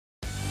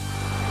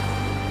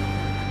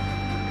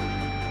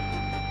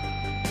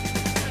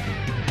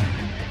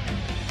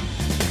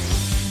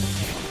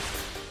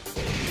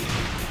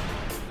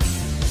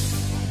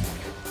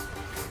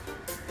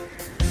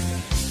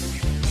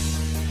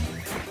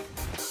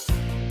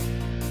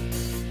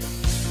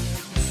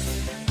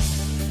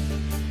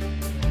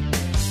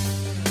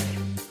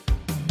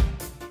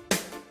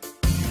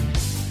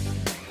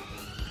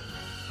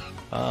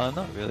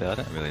Not really. I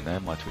don't really know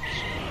much.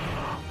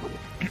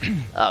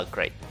 Oh,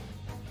 great.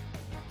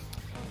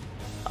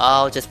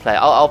 I'll just play.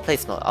 I'll play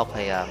I'll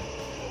play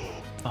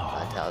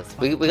Ninetales.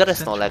 We got a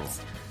Snorlax.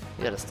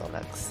 We got a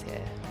Snorlax.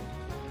 Yeah.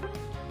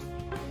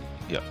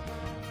 Yep.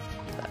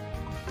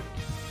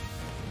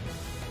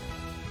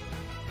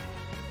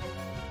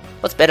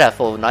 What's better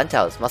for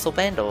Ninetales, Muscle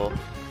Band or?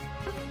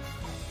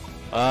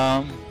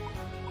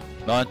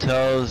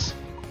 Ninetales.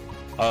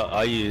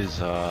 I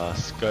use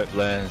scope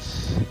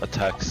lens,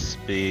 attack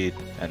speed,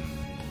 and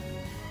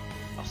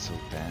muscle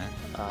band.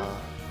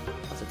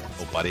 What's it?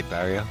 Or body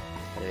barrier.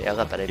 Yeah, I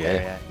got body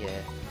barrier.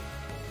 Yeah.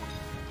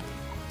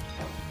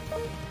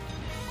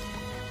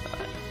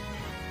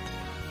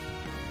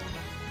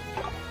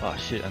 Oh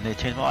shit! I need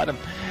to change my item.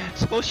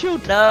 Score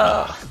shield.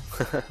 No.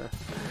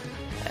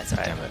 That's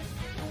right. Damn it.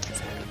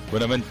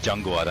 When I'm in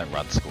jungle, I don't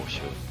run score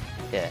shield.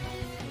 Yeah.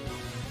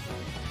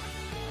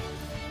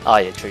 Oh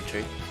yeah, true.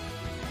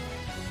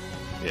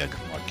 Yeah,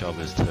 'cause my job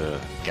is to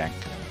gank.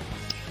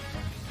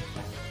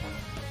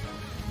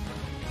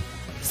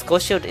 Score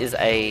Shield is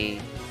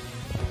it's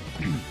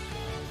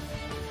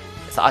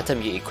an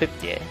item you equip,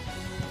 yeah.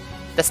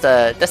 That's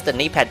the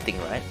knee pad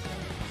thing, right?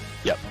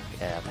 Yep.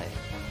 Yeah, okay.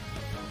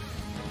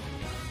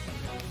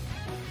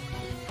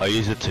 I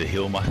use it to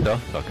heal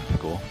myself so I can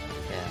score.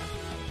 Yeah.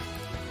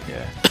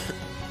 Yeah.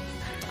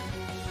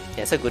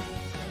 Yeah, so good.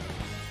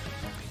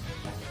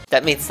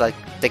 That means like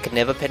they could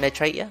never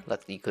penetrate you.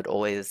 Like you could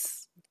always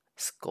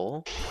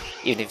score,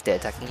 even if they're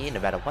attacking you, no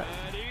matter what.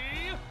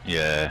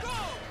 Yeah.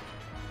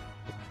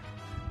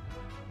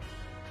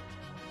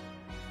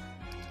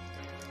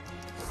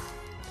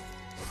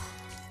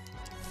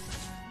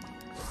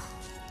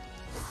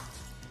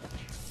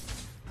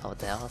 Oh, what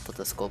the hell? I thought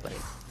the score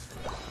button.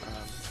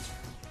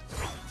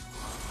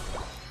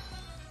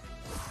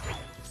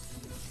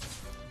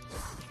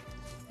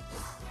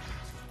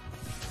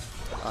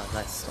 Oh,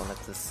 nice. Don't let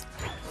this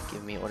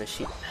give me order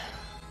sheet.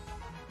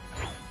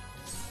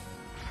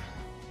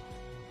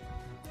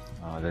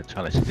 Oh, they're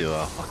trying to steal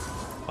our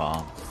fucking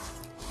farm.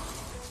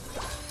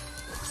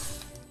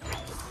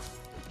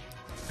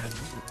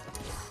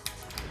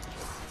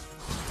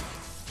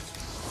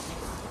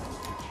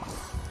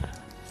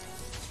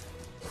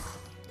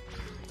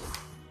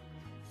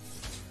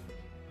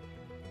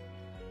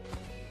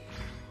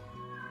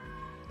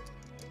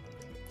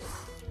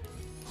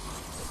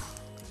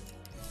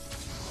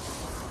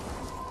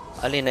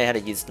 I only know how to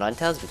use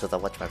Ninetales because I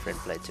watch my friend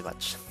play too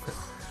much.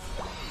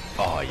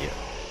 Oh yeah.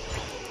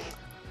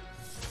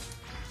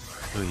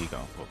 Who are you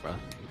going for, bro?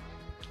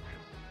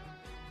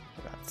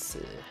 That's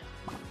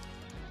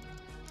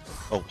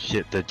Oh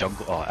shit, the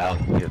jungle. Oh, Al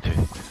here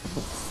too.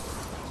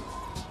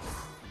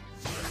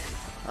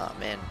 oh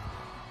man.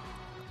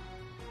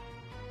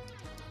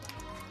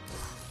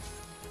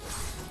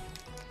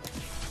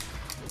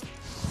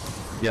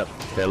 Yep,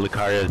 the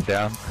Lucario is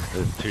down.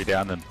 There's 2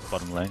 down in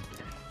bottom lane.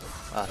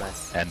 Oh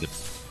nice. And the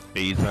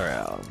bees are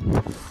out.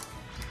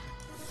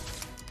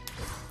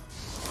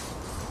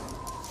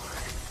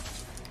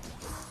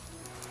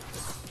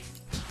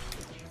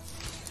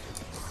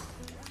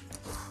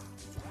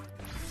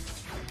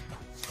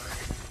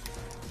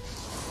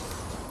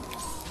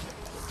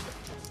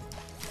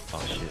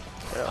 Oh shit.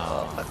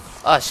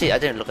 Oh shit, I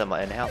didn't look at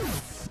my own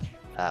health.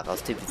 I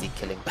was too busy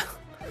killing.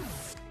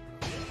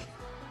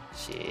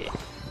 Shit.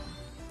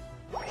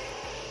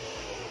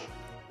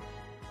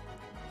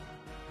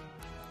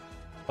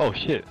 Oh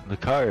shit,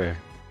 Lucario.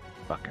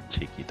 Fucking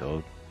cheeky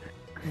dog.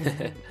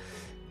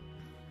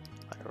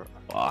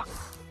 Fuck.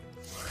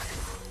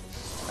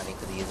 Funny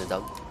because he is a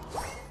dog.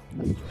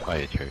 Oh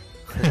yeah, true.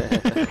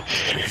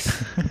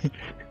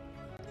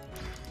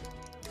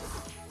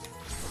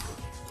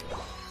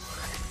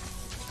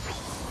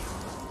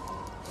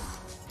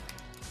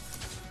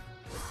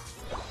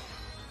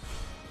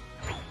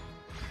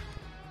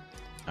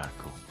 Ah,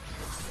 cool.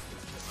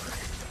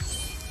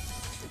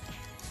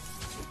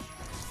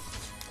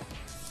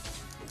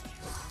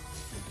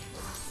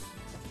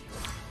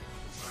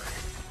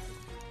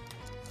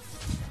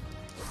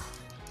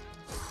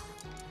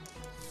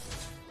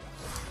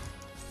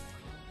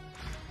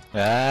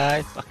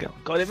 Ah, fucking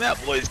got him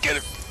out, boys. Get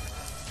him.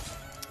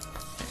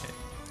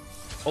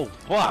 Oh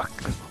fuck,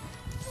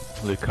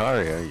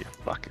 Lucario, you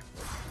fucking.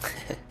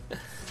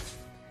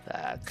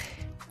 Fuck.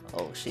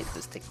 Oh shit,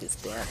 let's take this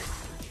down.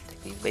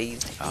 Take these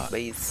bees, take these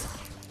bees.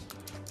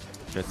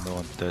 Red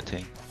on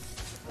 13.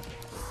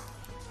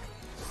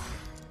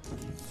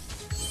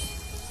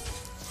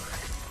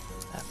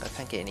 Fuck, I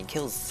can't get any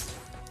kills.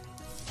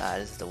 Ah,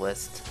 this is the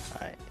worst.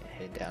 Alright,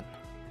 head down.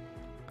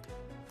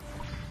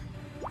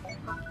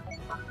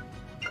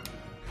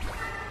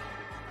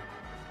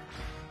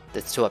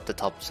 There's 2 up the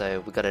top,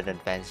 so we got an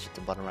advantage at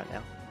the bottom right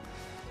now.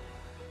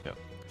 Yep.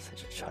 So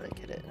just try to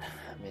get it.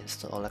 I mean,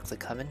 it's all actually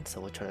coming,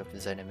 so we'll try to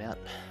zone him out.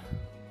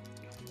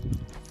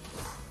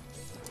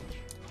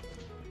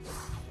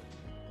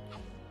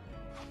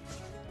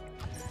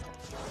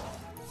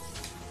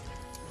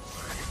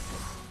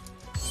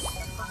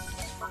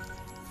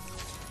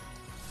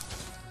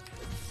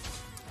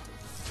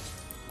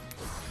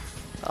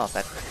 Oh,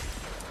 back.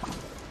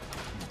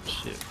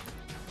 Shit.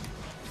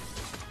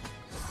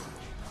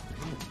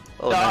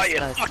 Oh, Oh, nice, yeah,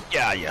 nice. fuck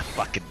yeah, you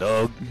fucking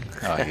dog.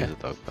 Oh, he's a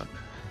dog, but.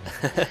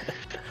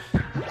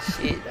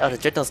 Shit. Oh, the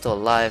Dreadnought's still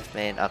alive,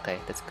 man. Okay,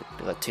 that's good.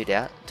 We got 2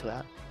 down, 2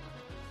 out.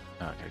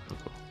 Okay, cool.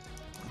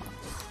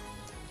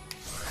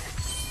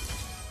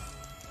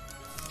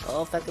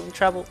 Oh, fuck, I'm in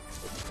trouble.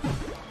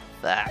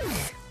 Fuck.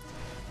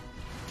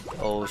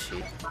 Oh,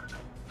 shit.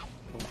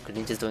 Oh,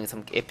 Ninja's doing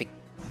some epic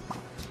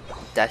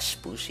dash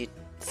bullshit.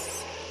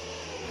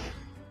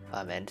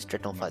 Oh man, this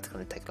Dreadnought fight's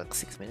gonna take like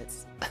 6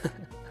 minutes.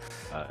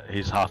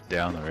 He's half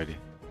down already.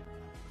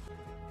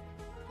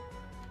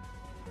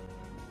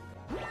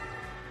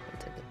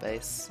 Take the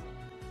base.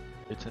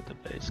 It's at the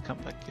base, come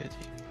back, get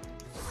you.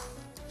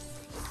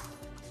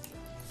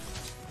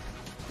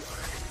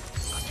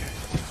 Okay,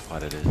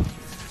 what it is.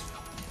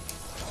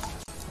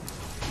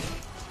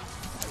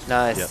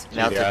 Nice. Yep,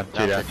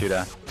 Melted. two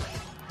down.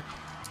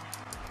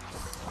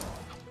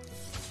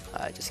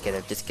 Alright, just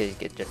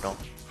get Dreadnought.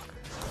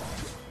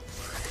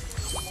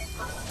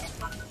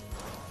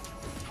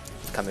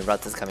 It's coming,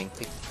 Rats is coming.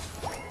 Quick.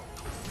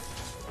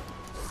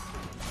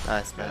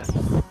 Nice.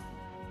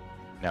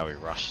 Now we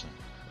rush them.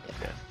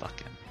 Yeah,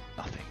 fucking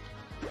nothing.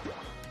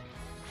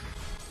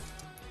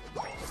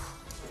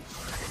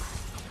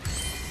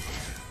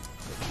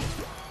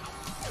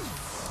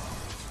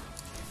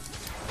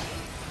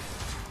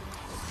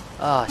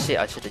 Oh shit,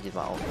 I should have used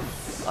my ult.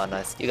 Oh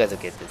nice, you guys will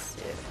get this,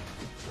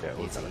 Yeah,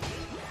 we'll easy. do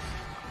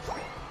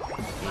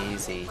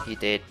Easy, he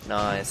did,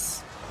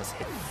 nice. Let's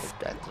hit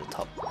back to the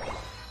top.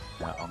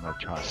 Now I'm gonna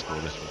try and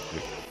score this real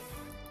quick.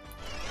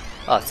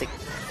 Oh, sick.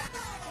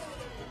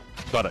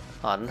 Got it.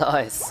 Oh,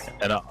 nice.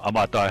 And I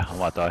might die.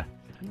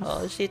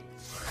 Oh shit.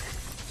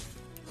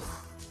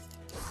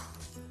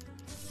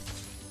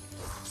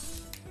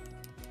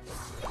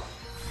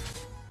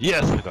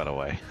 Yes, I got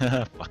away.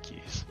 Fuck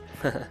yous.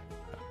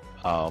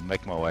 I'll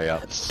make my way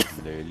up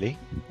slowly.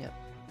 Yep.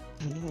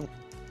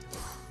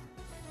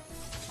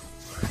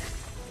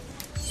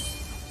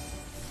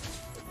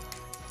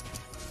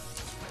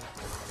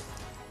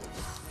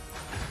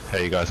 How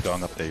you guys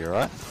going up there? You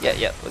alright?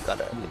 Yeah, we got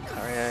a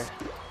Lucario.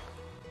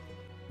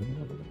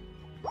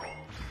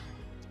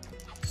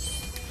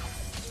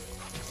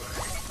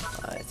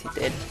 Nice, he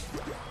dead.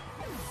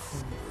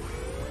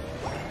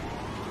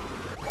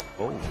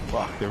 Oh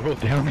fuck, they're all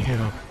down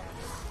here.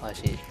 Oh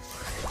shit.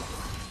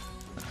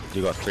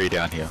 You got 3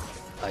 down here.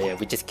 Oh yeah,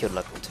 we just killed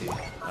level 2.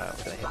 Alright,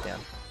 we're gonna head down.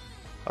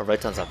 Oh,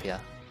 Roton's up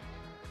here.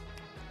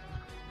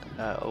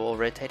 All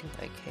rotating?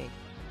 Okay.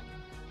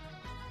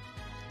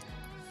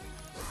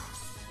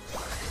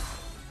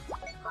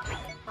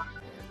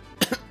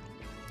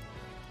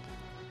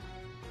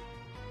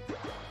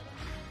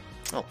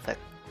 Oh, fuck.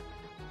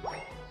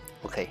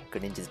 Okay,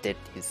 Greninja's dead.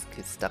 He's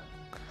stuck.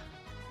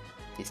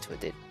 These 2 are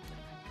dead.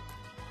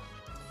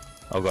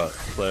 I've got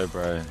slow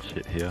bro and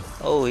shit here.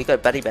 Oh, he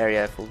got buddy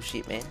barrier. Full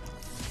shit, man.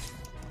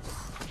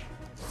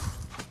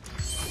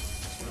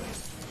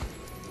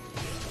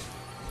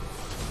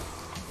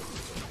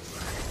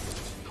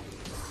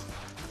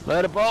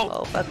 Let it bolt!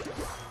 Oh, fuck.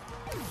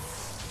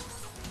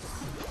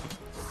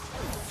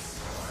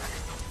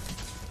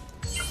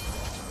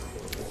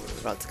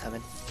 Rod's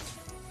coming.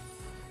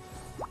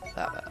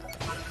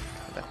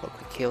 Come back for a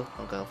quick kill.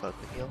 I'm going for a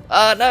quick kill.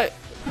 Oh no!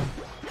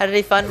 How did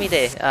he find me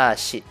there? Ah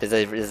shit, there's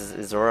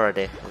Aurora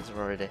there. There's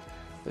Aurora there.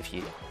 With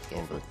you.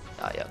 Careful.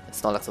 Oh yeah,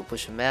 it's not like we'll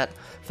push him out.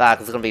 Fuck,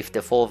 there's gonna be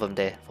the 4 of them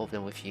there. 4 of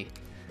them with you.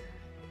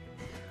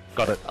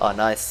 Got it. Oh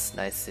nice,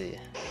 nice.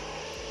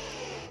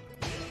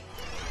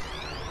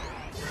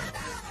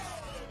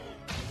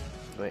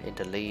 We're in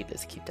the lead,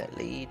 let's keep that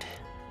lead.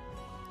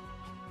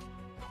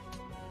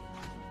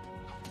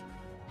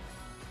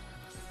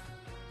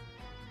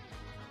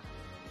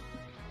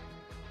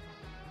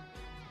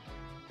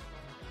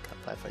 Can't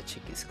fight for a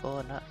cheeky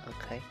score, no?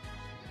 Okay.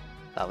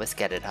 Oh, we're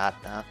scattered hard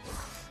now.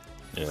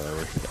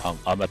 Yeah,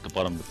 I'm at the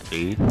bottom with the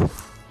B.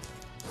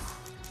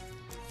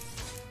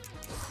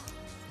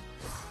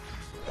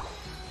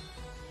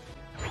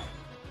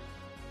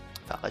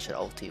 Fuck, I should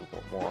ult you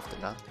more often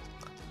now.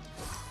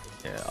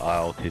 Yeah, I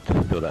ulted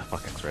to steal that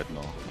fucking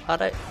Dreadnought. Oh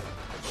no.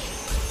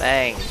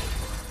 Bang.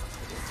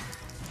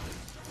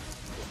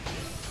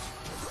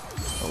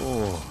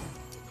 Oh.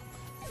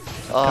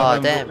 Oh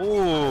damn.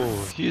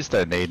 Oh, you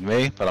don't need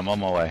me, but I'm on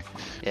my way.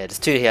 Yeah, there's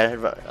 2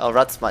 here. Oh,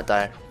 Ruts might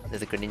die.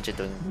 There's a Greninja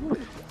doing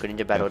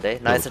Greninja battle there.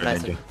 Nice,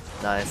 nice,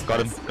 nice. Got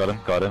nice.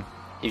 him.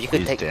 If you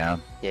could He's take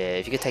down. Yeah,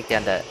 if you could take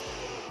down that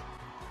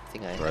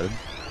thing, Right.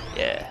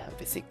 yeah, that'd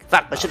be sick.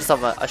 Fuck! I should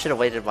have I should have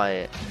waited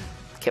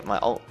kept my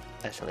ult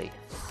actually.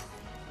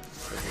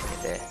 So we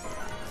get there.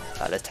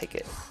 Alright, let's take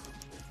it.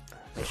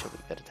 Make sure we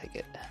gotta take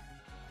it.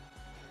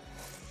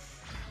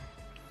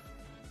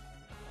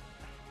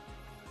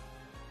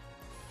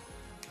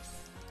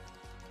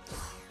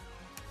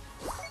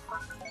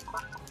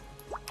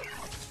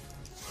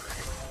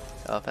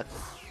 Oh fuck!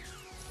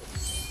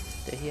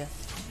 They're here.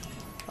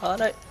 Oh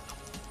no!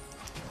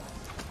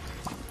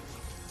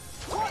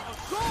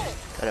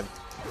 Got him.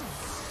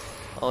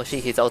 Oh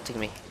shit, he's ulting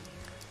me.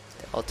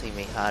 ulting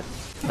me hard.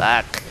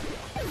 Back.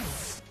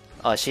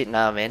 Oh shit,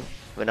 nah man.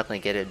 We're not gonna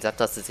get it.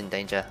 Zapdos is in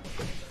danger.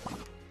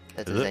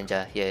 That's in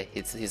danger. Yeah,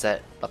 he's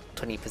at like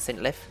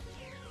 20% left.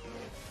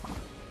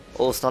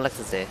 Oh, Snorlax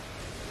is there.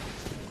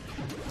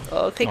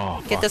 Oh, quick,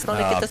 get the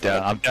Snorlax, get the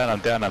Snorlax. I'm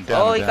down.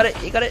 Oh, you got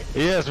it.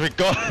 Yes, we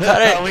got it.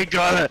 Got it. We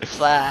got it.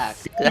 Fuck.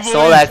 That's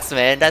Snorlax,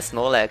 man. That's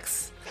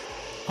Snorlax.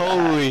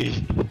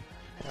 Holy.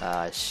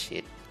 Ah,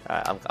 shit.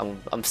 Alright,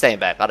 I'm staying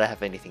back. I don't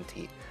have anything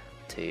to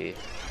deal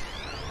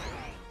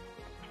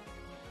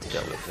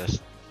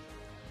with.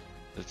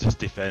 Just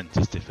defend.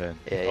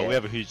 Yeah, We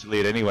have a huge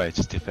lead anyway.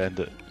 Just defend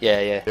it.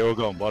 Yeah. They're all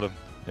going bottom.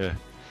 Yeah.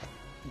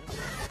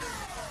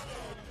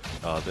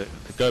 Oh, they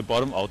go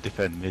bottom. I'll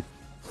defend mid.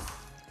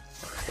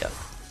 Yeah.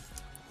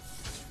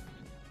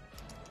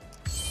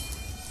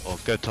 Or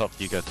go top.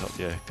 You go top.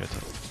 Yeah, go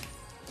top.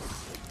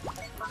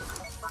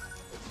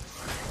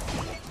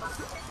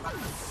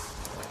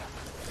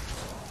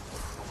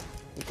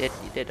 You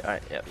did.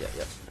 Alright, yep.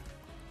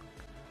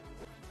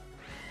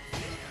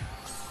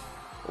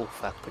 Oh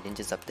fuck, but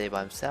Ninja's up there by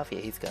himself. Yeah,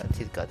 he's got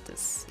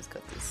this.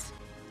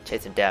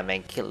 Chase him down,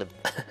 man. Kill him.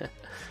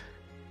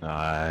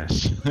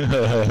 Nice.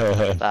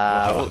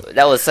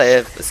 That was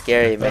so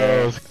scary, man.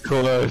 That was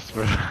close,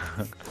 bro.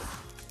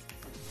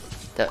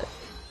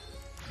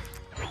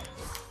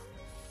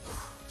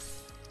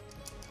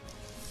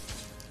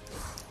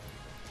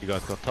 You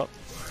guys got top?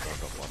 I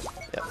got one.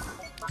 Yep.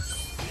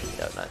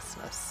 Yeah, nice.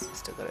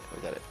 Still got it.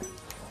 We got it.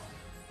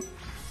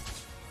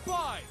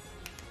 5,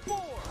 4,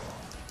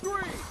 3,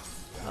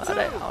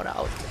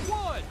 Out.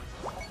 1.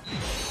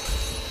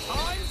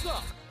 Time's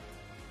up.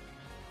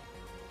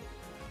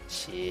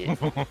 Shit.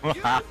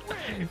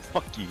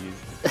 Fuck you.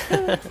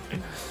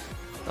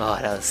 Oh,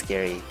 that was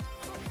scary.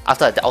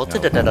 After I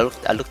ulted it, I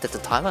looked at the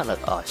timer and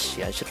like, oh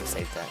shit, I should have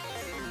saved that.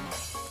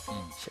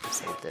 Should have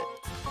saved it.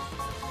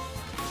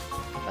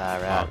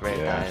 Alright, very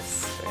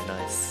nice.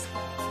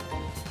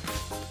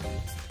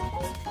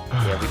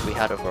 Yeah, we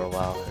had it for a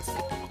while. That's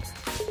good.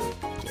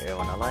 Get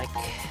everyone I like.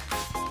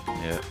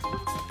 Yeah.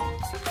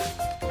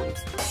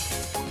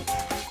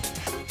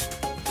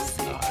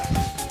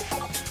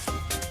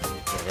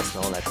 Yeah, that's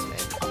Snorlax,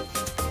 man.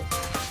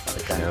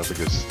 Yeah, that was a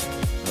good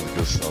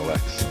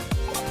Snorlax.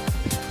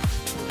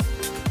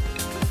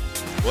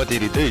 What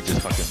did he do?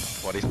 Just fucking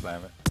body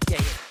slam it.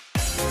 Yeah.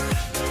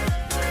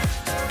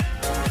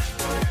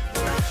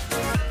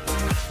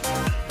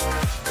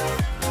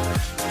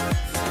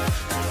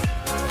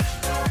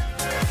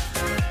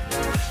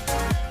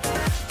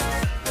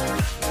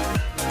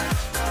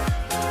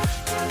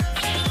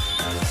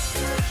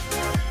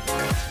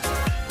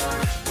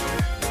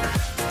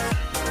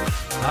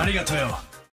 ありがとうよ。